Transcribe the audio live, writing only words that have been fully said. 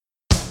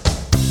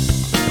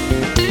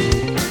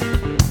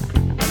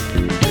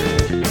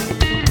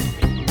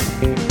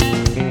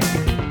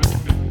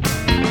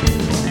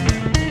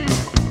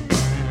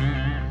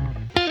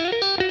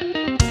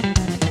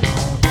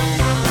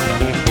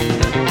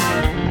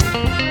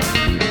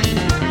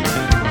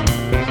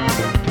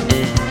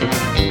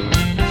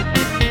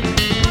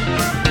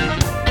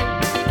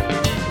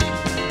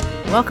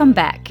Welcome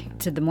back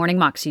to the Morning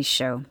Moxie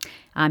Show.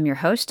 I'm your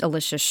host,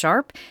 Alicia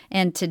Sharp,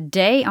 and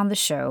today on the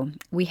show,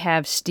 we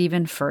have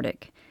Steven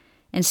Furtick.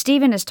 And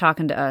Steven is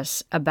talking to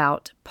us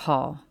about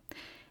Paul.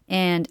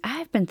 And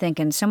I've been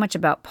thinking so much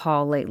about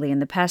Paul lately in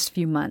the past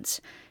few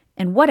months,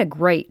 and what a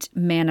great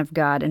man of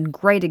God and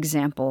great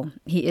example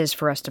he is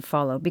for us to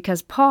follow.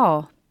 Because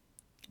Paul,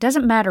 it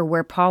doesn't matter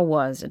where Paul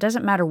was, it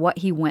doesn't matter what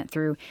he went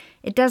through,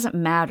 it doesn't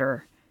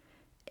matter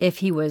if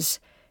he was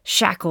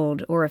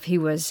shackled or if he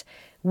was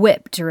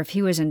whipped, or if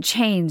he was in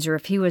chains, or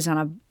if he was on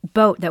a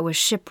boat that was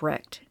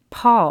shipwrecked.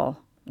 Paul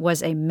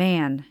was a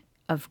man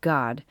of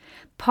God.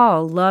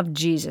 Paul loved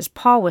Jesus.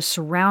 Paul was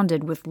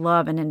surrounded with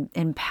love and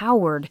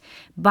empowered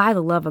by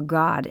the love of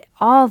God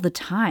all the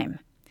time.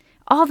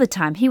 All the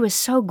time. He was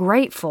so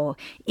grateful.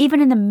 Even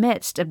in the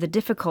midst of the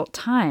difficult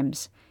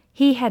times,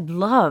 he had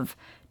love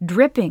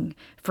dripping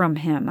from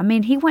him. I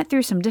mean, he went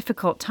through some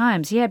difficult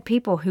times. He had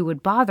people who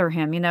would bother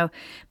him,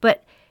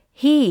 but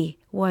he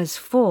was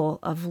full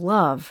of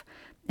love.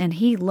 And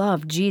he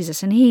loved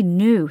Jesus, and he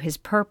knew his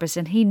purpose,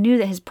 and he knew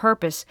that his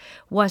purpose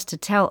was to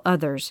tell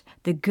others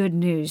the good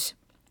news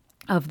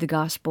of the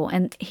gospel.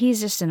 And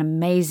he's just an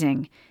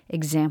amazing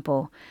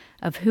example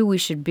of who we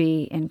should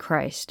be in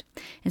Christ.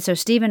 And so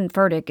Steven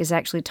Furtick is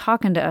actually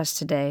talking to us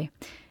today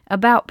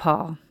about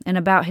Paul and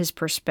about his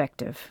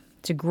perspective.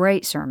 It's a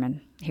great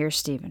sermon. Here's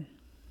Steven.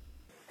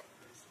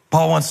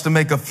 Paul wants to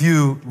make a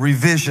few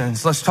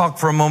revisions. Let's talk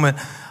for a moment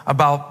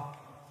about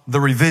the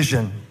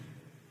revision.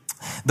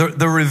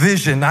 The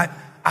revision,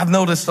 I've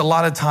noticed a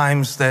lot of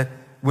times that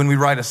when we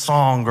write a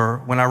song or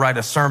when I write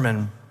a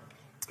sermon,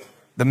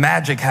 the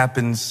magic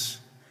happens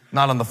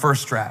not on the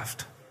first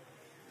draft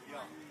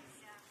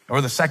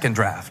or the second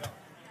draft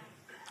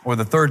or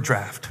the third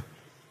draft,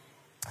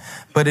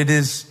 but it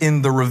is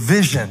in the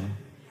revision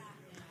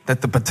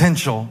that the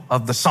potential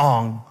of the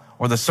song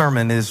or the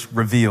sermon is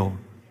revealed.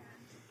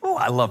 Oh,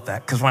 I love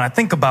that, because when I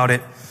think about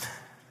it,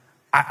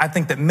 I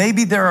think that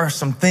maybe there are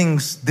some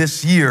things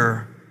this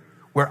year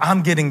where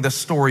I'm getting the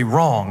story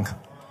wrong,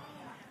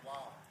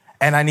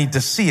 and I need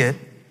to see it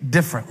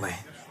differently.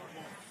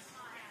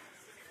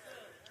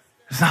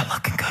 It's not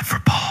looking good for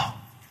Paul.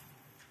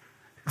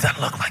 It doesn't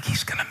look like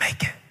he's going to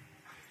make it.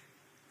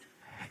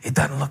 It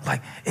doesn't look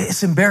like,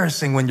 it's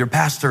embarrassing when your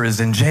pastor is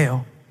in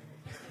jail,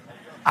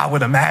 I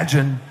would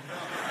imagine.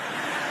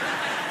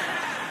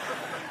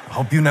 I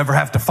hope you never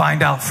have to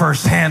find out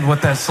firsthand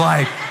what that's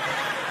like.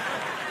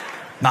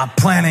 Not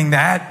planning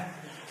that.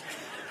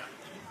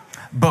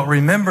 But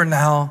remember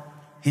now,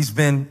 he's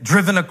been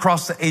driven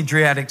across the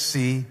Adriatic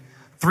Sea,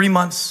 3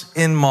 months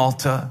in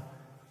Malta.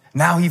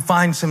 Now he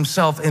finds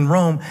himself in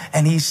Rome,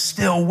 and he's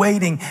still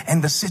waiting,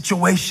 and the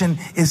situation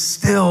is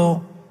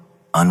still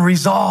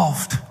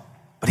unresolved.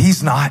 But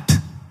he's not.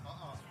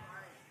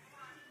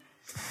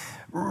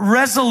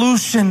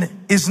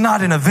 Resolution is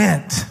not an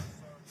event.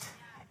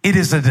 It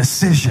is a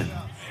decision.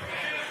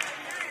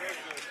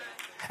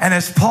 And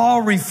as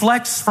Paul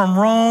reflects from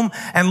Rome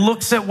and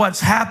looks at what's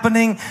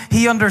happening,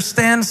 he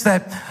understands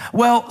that,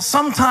 well,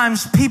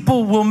 sometimes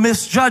people will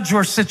misjudge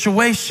your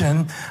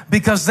situation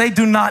because they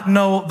do not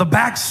know the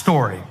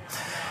backstory.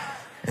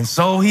 And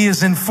so he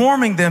is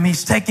informing them.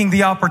 He's taking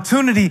the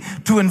opportunity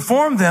to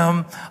inform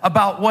them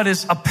about what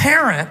is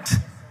apparent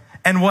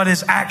and what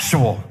is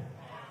actual.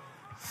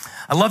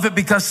 I love it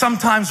because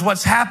sometimes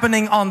what's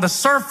happening on the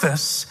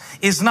surface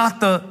is not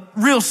the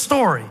real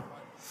story.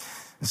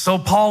 So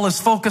Paul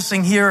is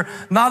focusing here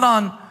not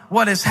on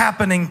what is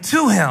happening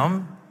to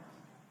him,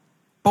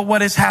 but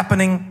what is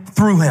happening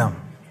through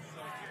him.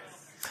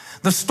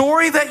 The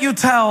story that you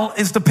tell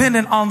is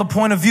dependent on the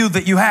point of view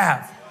that you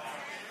have.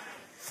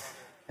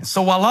 And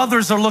so while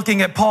others are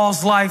looking at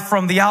Paul's life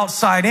from the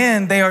outside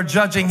in, they are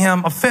judging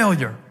him a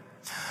failure.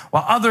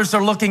 While others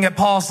are looking at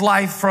Paul's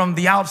life from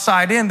the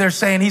outside in, they're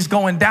saying he's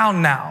going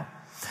down now.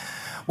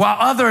 While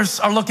others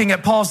are looking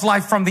at Paul's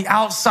life from the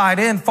outside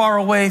in, far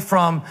away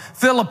from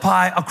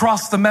Philippi,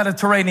 across the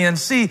Mediterranean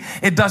Sea,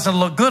 it doesn't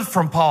look good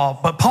from Paul.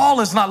 But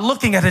Paul is not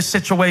looking at his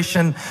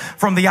situation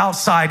from the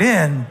outside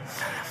in.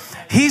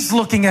 He's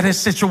looking at his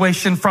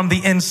situation from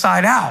the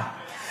inside out.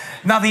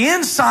 Now, the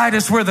inside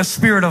is where the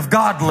Spirit of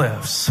God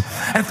lives.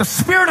 And if the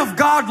Spirit of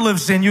God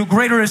lives in you,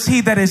 greater is He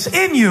that is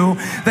in you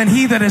than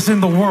he that is in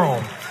the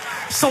world.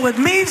 So it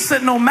means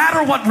that no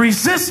matter what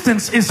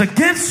resistance is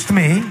against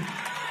me,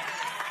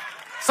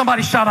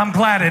 somebody shout, I'm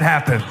glad it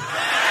happened.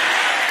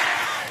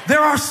 There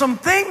are some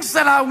things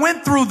that I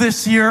went through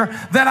this year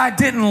that I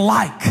didn't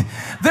like.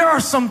 There are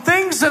some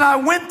things that I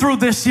went through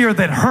this year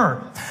that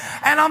hurt.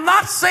 And I'm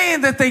not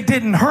saying that they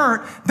didn't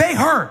hurt. They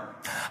hurt.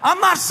 I'm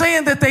not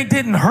saying that they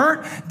didn't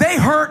hurt. They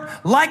hurt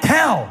like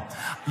hell.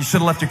 You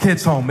should have left your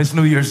kids home. It's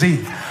New Year's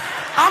Eve.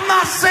 I'm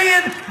not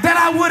saying that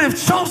I would have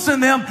chosen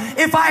them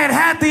if I had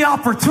had the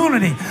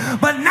opportunity.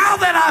 But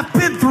now that I've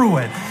been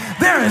through it,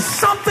 there is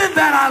something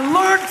that I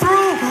learned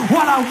through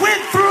what I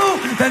went through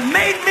that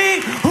made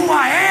me who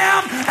I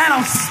am, and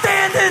I'm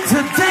standing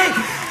today.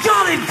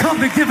 Y'all didn't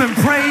come to give him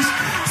praise.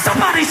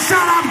 Somebody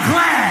shout, I'm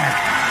glad.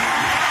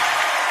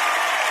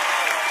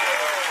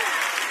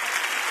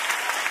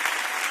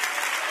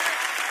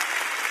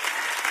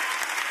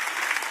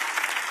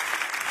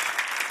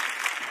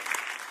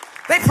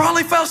 They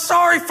probably felt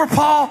sorry for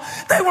Paul.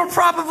 They were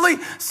probably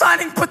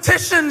signing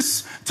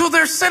petitions to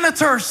their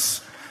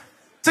senators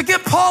to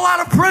get Paul out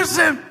of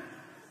prison.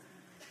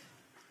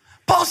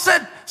 Paul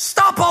said,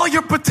 stop all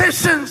your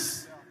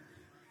petitions.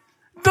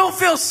 Don't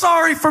feel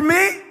sorry for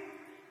me.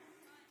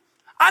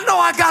 I know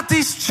I got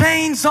these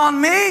chains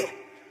on me,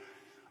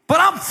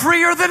 but I'm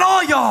freer than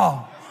all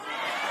y'all.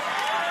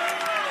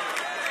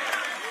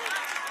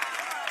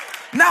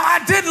 Now,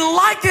 I didn't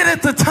like it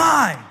at the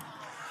time.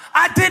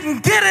 I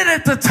didn't get it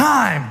at the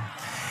time.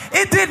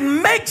 It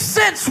didn't make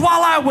sense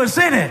while I was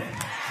in it.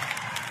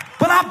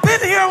 But I've been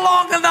here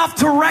long enough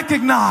to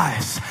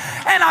recognize,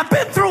 and I've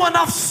been through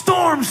enough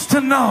storms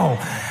to know.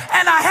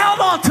 And I held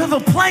on to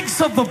the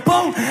planks of the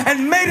boat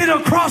and made it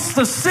across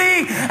the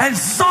sea and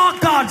saw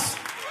God's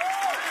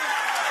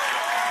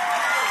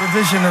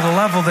provision at a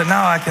level that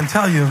now I can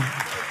tell you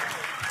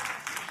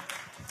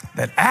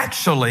that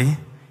actually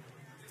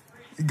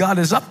God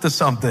is up to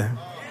something.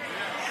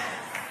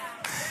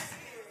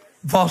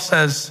 Paul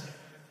says,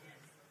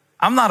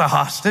 I'm not a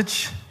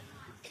hostage.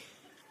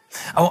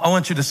 I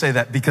want you to say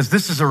that because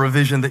this is a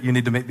revision that you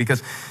need to make,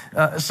 because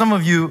some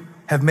of you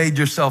have made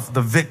yourself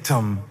the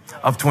victim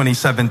of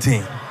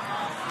 2017.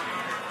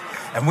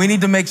 And we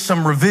need to make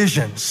some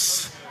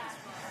revisions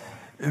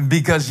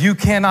because you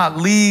cannot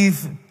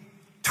leave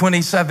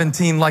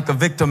 2017 like a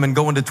victim and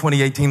go into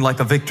 2018 like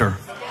a victor.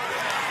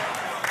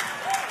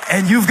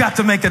 And you've got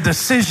to make a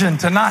decision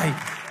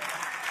tonight.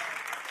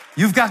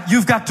 You've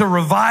got to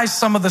revise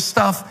some of the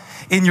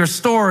stuff in your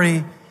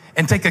story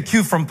and take a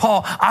cue from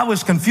Paul. I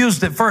was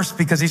confused at first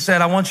because he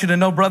said, I want you to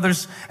know,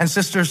 brothers and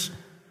sisters,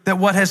 that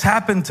what has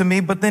happened to me,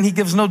 but then he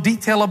gives no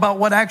detail about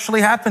what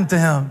actually happened to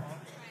him.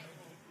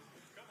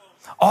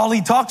 All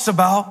he talks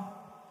about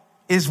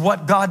is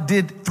what God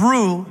did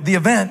through the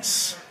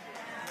events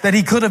that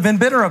he could have been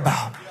bitter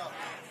about.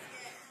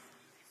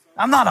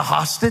 I'm not a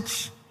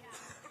hostage.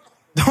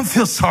 Don't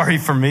feel sorry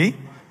for me.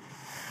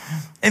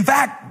 In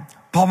fact,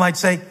 Paul might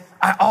say,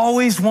 I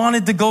always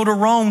wanted to go to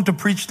Rome to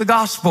preach the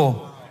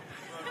gospel.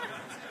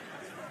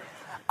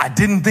 I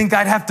didn't think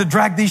I'd have to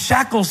drag these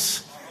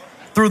shackles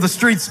through the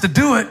streets to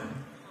do it,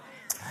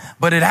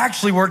 but it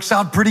actually works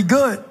out pretty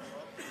good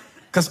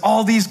because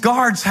all these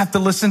guards have to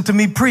listen to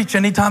me preach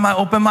anytime I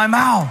open my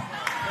mouth.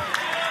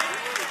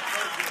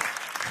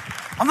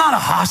 I'm not a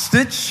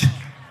hostage.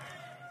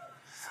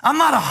 I'm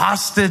not a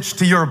hostage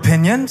to your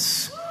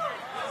opinions.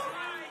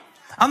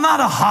 I'm not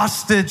a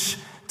hostage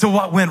to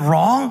what went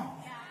wrong.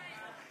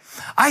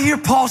 I hear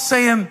Paul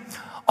saying,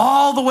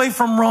 all the way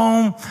from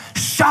Rome,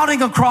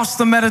 shouting across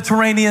the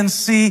Mediterranean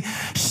Sea,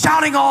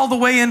 shouting all the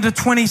way into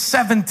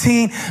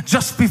 2017,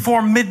 just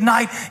before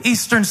midnight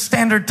Eastern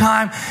Standard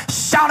Time,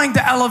 shouting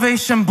to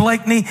Elevation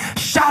Blakeney,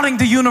 shouting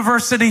to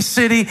University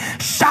City,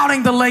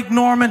 shouting to Lake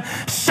Norman,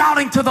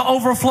 shouting to the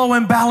Overflow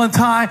in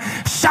Ballantyne,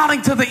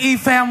 shouting to the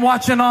EFAM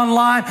watching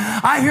online.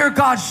 I hear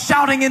God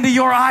shouting into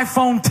your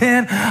iPhone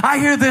 10. I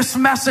hear this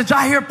message.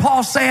 I hear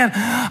Paul saying,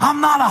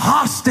 I'm not a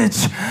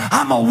hostage,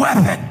 I'm a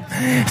weapon.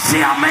 See,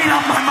 I made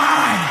up my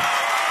mind.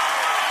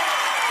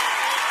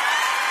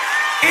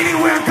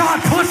 Anywhere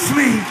God puts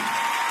me,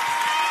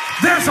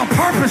 there's a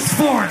purpose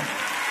for it.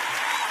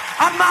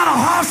 I'm not a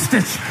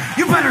hostage.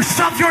 You better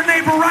shove your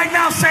neighbor right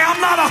now. Say,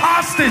 I'm not a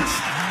hostage.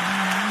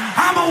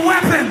 I'm a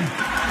weapon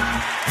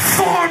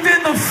formed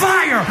in the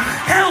fire,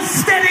 held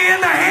steady in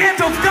the hand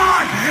of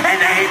God, and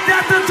aimed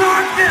at the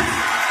darkness.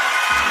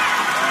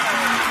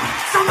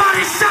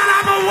 Somebody shout,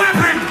 I'm a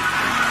weapon.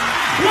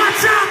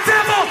 Watch out,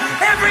 devil.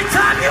 Every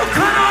time you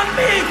cut on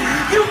me,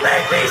 you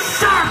make me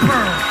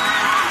sharper.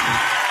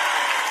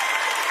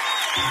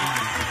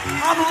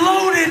 I'm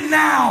loaded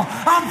now.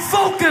 I'm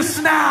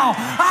focused now.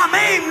 I'm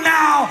aimed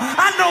now.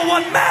 I know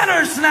what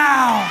matters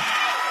now.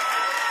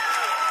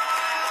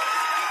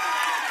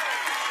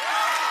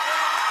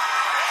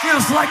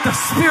 Feels like the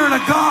Spirit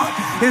of God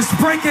is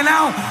breaking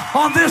out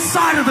on this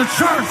side of the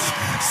church.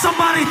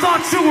 Somebody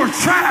thought you were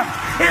trapped.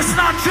 It's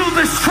not you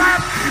that's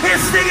trapped.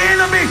 It's the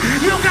enemy.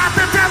 You got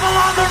the devil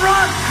on the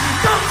run.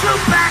 Don't you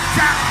back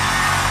down.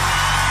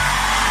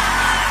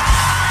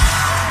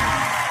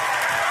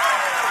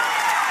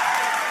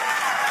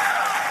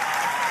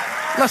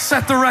 Let's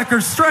set the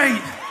record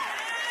straight.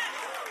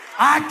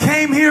 I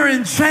came here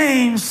in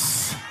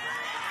chains,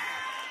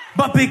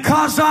 but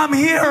because I'm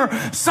here,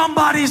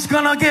 somebody's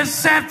gonna get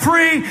set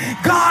free.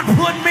 God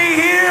put me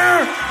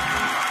here,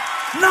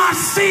 not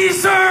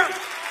Caesar,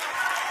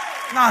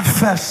 not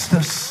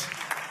Festus.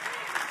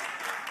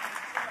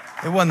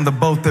 It wasn't the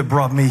boat that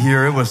brought me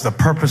here. It was the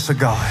purpose of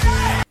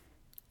God.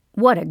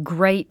 What a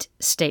great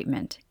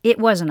statement. It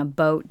wasn't a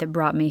boat that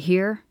brought me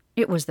here.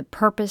 It was the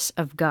purpose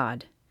of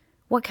God.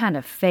 What kind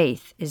of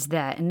faith is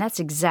that? And that's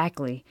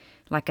exactly,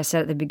 like I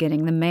said at the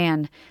beginning, the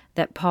man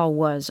that Paul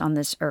was on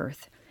this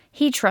earth.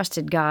 He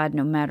trusted God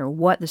no matter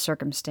what the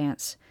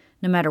circumstance,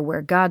 no matter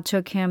where God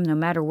took him, no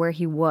matter where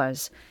he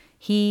was.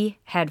 He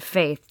had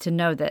faith to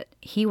know that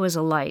he was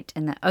a light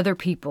and that other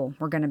people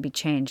were going to be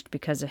changed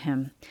because of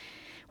him.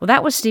 Well,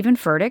 that was Steven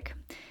Furtick,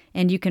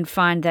 and you can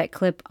find that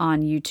clip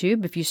on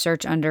YouTube if you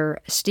search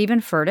under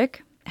Steven Furtick,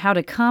 How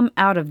to Come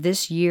Out of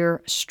This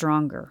Year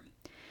Stronger.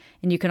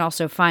 And you can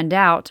also find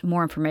out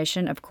more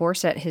information, of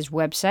course, at his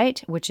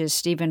website, which is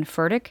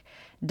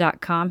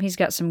stevenfurtick.com. He's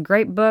got some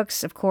great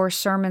books, of course,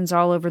 sermons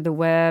all over the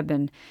web,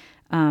 and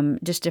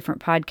just different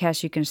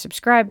podcasts you can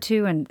subscribe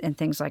to and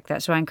things like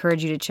that. So I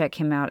encourage you to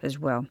check him out as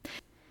well.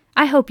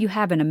 I hope you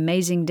have an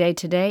amazing day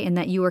today and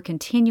that you are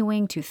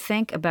continuing to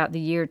think about the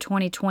year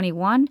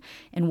 2021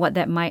 and what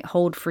that might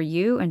hold for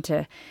you, and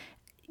to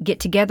get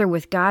together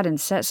with God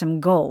and set some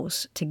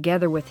goals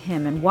together with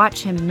Him and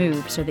watch Him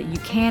move so that you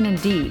can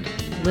indeed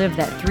live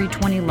that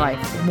 320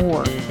 life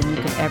more than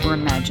you could ever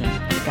imagine.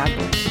 God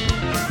bless.